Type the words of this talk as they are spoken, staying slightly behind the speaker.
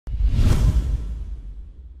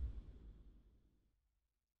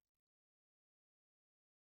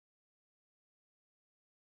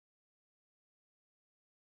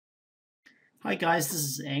Hi guys, this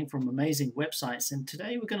is Ang from Amazing Websites, and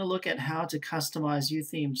today we're going to look at how to customize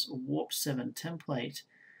YOOtheme's Warp 7 template.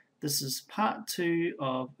 This is part 2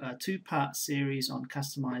 of a two-part series on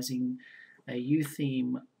customizing a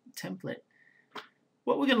YOOtheme template.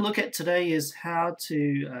 What we're going to look at today is how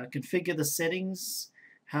to configure the settings,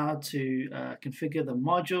 how to configure the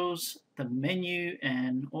modules, the menu,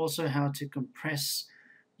 and also how to compress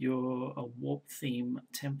your Warp theme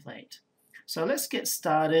template. So let's get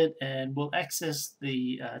started, and we'll access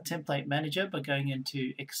the template manager by going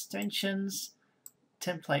into extensions,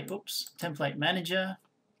 template manager,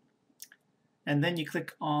 and then you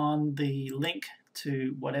click on the link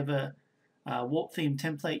to whatever Warp theme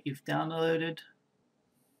template you've downloaded.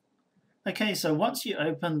 Okay, so once you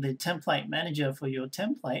open the template manager for your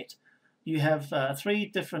template, you have three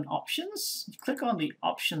different options. You click on the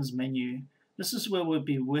options menu. This is where we'll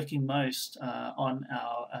be working most on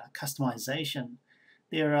our customization.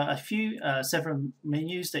 There are a few several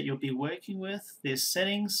menus that you'll be working with. There's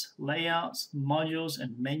settings, layouts, modules,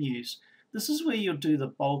 and menus. This is where you'll do the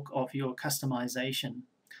bulk of your customization.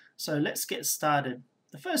 So let's get started.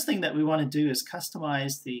 The first thing that we want to do is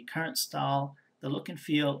customize the current style, the look and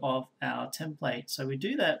feel of our template. So we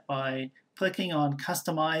do that by clicking on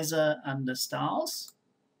Customizer under Styles.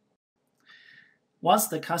 Once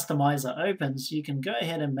the customizer opens, you can go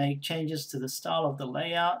ahead and make changes to the style of the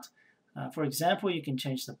layout. For example, you can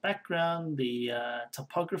change the background, the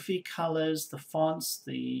typography colors, the fonts,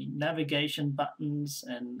 the navigation buttons,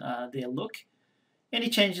 and their look. Any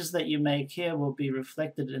changes that you make here will be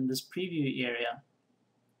reflected in this preview area.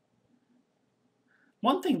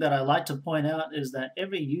 One thing that I like to point out is that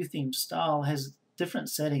every YOOtheme style has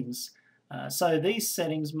different settings. So these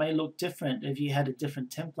settings may look different if you had a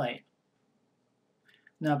different template.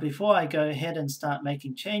 Now, before I go ahead and start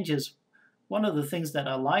making changes, one of the things that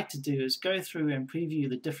I like to do is go through and preview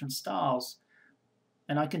the different styles.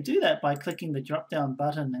 And I can do that by clicking the drop-down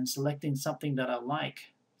button and selecting something that I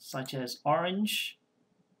like, such as orange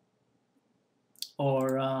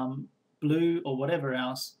or blue or whatever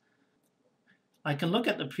else. I can look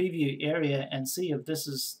at the preview area and see if this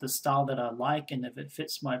is the style that I like and if it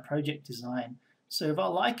fits my project design. So if I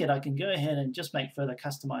like it, I can go ahead and just make further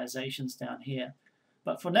customizations down here.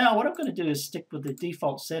 But for now, what I'm going to do is stick with the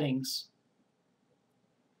default settings.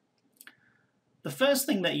 The first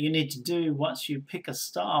thing that you need to do once you pick a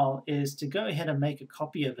style is to go ahead and make a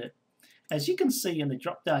copy of it. As you can see in the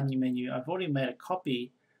drop-down menu, I've already made a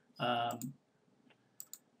copy. So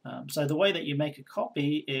the way that you make a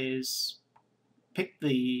copy is pick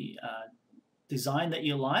the design that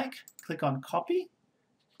you like, click on copy,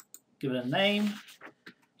 give it a name.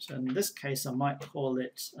 So in this case, I might call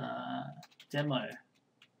it demo.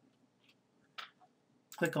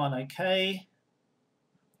 Click on OK,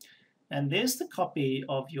 and there's the copy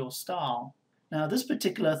of your style. Now this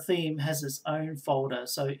particular theme has its own folder,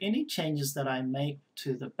 so any changes that I make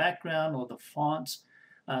to the background or the font,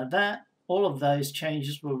 all of those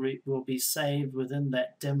changes will be saved within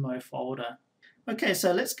that demo folder. Okay,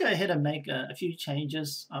 so let's go ahead and make a few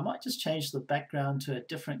changes. I might just change the background to a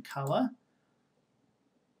different color.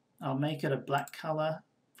 I'll make it a black color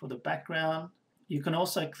for the background. You can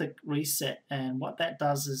also click reset, and what that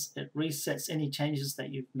does is it resets any changes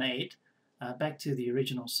that you've made back to the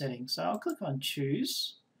original setting. So I'll click on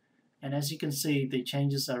choose, and as you can see, the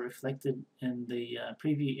changes are reflected in the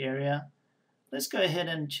preview area. Let's go ahead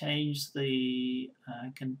and change the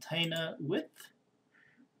container width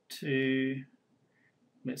to,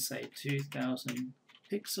 let's say, 2000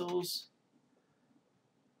 pixels,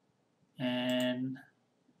 and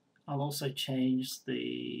I'll also change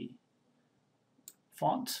the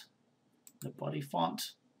font, the body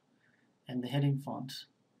font, and the heading font.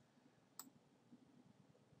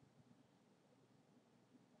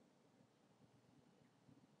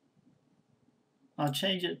 I'll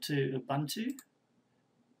change it to Ubuntu.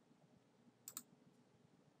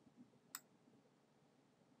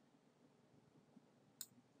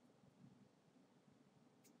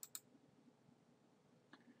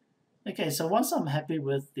 Okay, so once I'm happy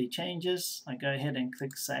with the changes, I go ahead and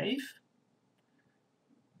click Save.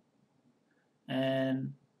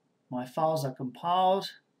 And my files are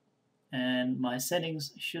compiled, and my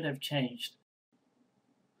settings should have changed.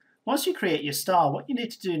 Once you create your style, what you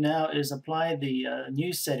need to do now is apply the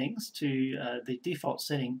new settings to the default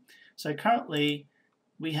setting. So currently,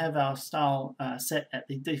 we have our style set at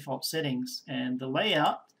the default settings, and the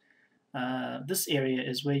layout, this area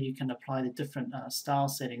is where you can apply the different style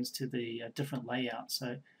settings to the different layouts.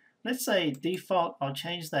 So let's say default, I'll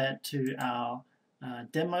change that to our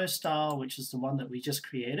demo style, which is the one that we just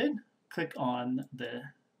created. Click on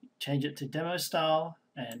change it to demo style,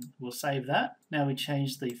 and we'll save that. Now we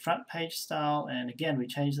change the front page style, and again we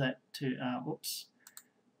change that to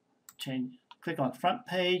click on front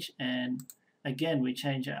page, and again we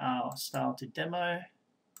change our style to demo.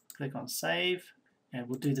 Click on save, and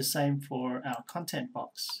we'll do the same for our content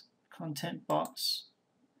box. Content box,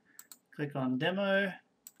 click on demo,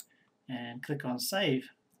 and click on save.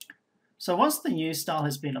 So once the new style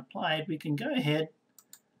has been applied, we can go ahead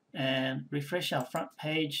and refresh our front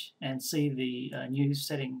page and see the new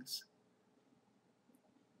settings.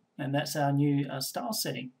 And that's our new style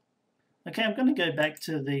setting. Okay, I'm going to go back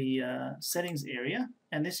to the settings area,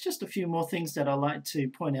 and there's just a few more things that I'd like to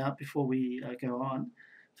point out before we go on.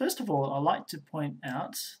 First of all, I'd like to point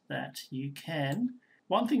out that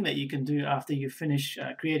one thing that you can do after you finish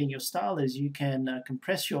creating your style is you can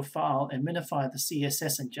compress your file and minify the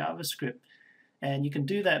CSS and JavaScript. And you can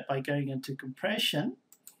do that by going into compression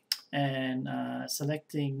and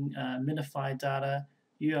selecting minify data,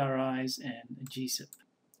 URIs, and gzip.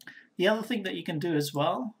 The other thing that you can do as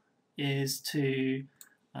well is to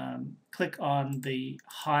click on the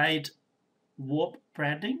hide warp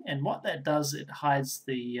branding, and what that does, it hides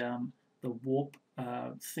the warp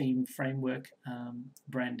theme framework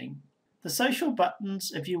branding. The social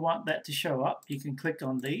buttons, if you want that to show up, you can click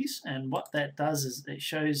on these, and what that does is it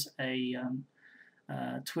shows a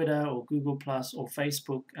Twitter or Google Plus or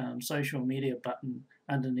Facebook social media button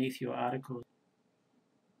underneath your article.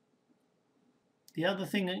 The other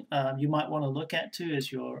thing you might want to look at too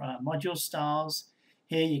is your module styles.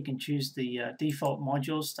 Here you can choose the default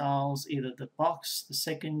module styles, either the box, the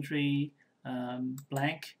secondary,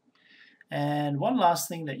 blank. And one last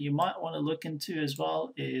thing that you might want to look into as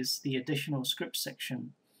well is the additional script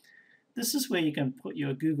section. This is where you can put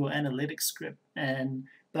your Google Analytics script, and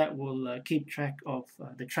that will keep track of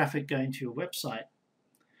the traffic going to your website.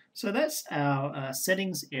 So that's our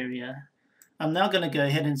settings area. I'm now going to go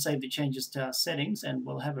ahead and save the changes to our settings, and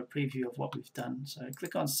we'll have a preview of what we've done. So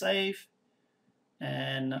click on save,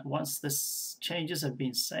 and once the changes have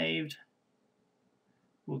been saved,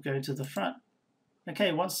 we'll go to the front.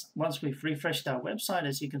 Okay, once we've refreshed our website,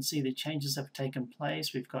 as you can see, the changes have taken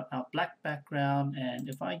place. We've got our black background, and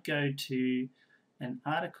if I go to an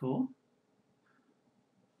article,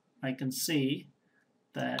 I can see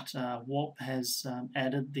that Warp has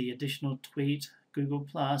added the additional tweet, Google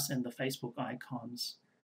Plus, and the Facebook icons.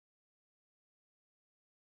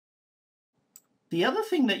 The other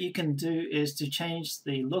thing that you can do is to change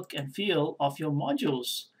the look and feel of your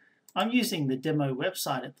modules. I'm using the demo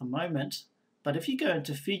website at the moment, but if you go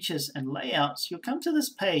into features and layouts, you'll come to this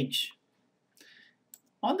page.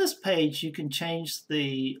 On this page, you can change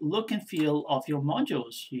the look and feel of your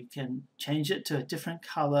modules. You can change it to a different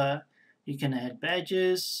color, you can add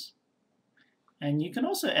badges, and you can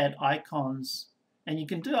also add icons, and you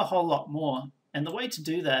can do a whole lot more. And the way to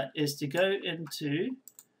do that is to go into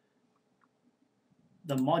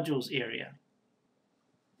the modules area.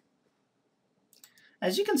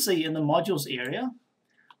 As you can see in the modules area,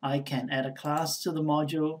 I can add a class to the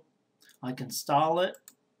module, I can style it,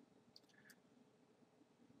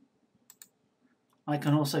 I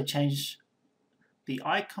can also change the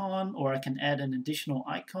icon, or I can add an additional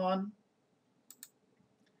icon.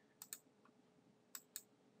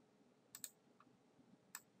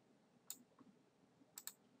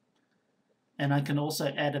 And I can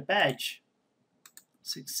also add a badge,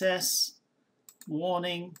 success,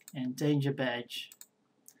 warning, and danger badge.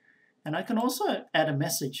 And I can also add a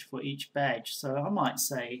message for each badge. So I might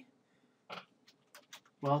say,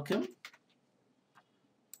 welcome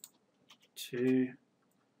to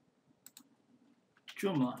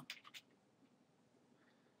Joomla.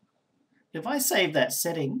 If I save that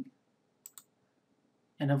setting,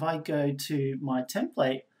 and if I go to my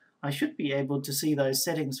template, I should be able to see those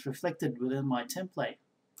settings reflected within my template.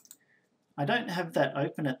 I don't have that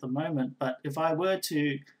open at the moment, but if I were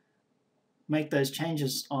to make those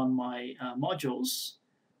changes on my modules,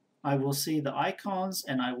 I will see the icons,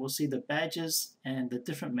 and I will see the badges and the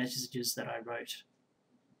different messages that I wrote.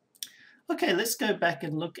 Okay, let's go back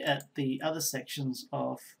and look at the other sections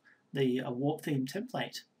of the Warp theme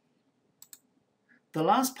template. The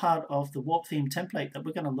last part of the Warp theme template that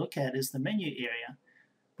we're going to look at is the menu area.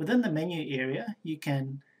 Within the menu area, you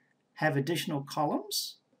can have additional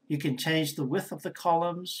columns. You can change the width of the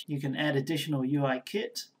columns. You can add additional UI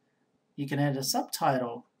kit. You can add a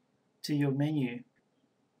subtitle to your menu.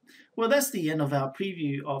 Well, that's the end of our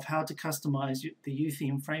preview of how to customize the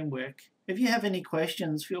YOOtheme framework. If you have any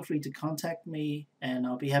questions, feel free to contact me, and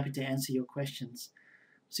I'll be happy to answer your questions.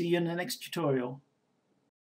 See you in the next tutorial.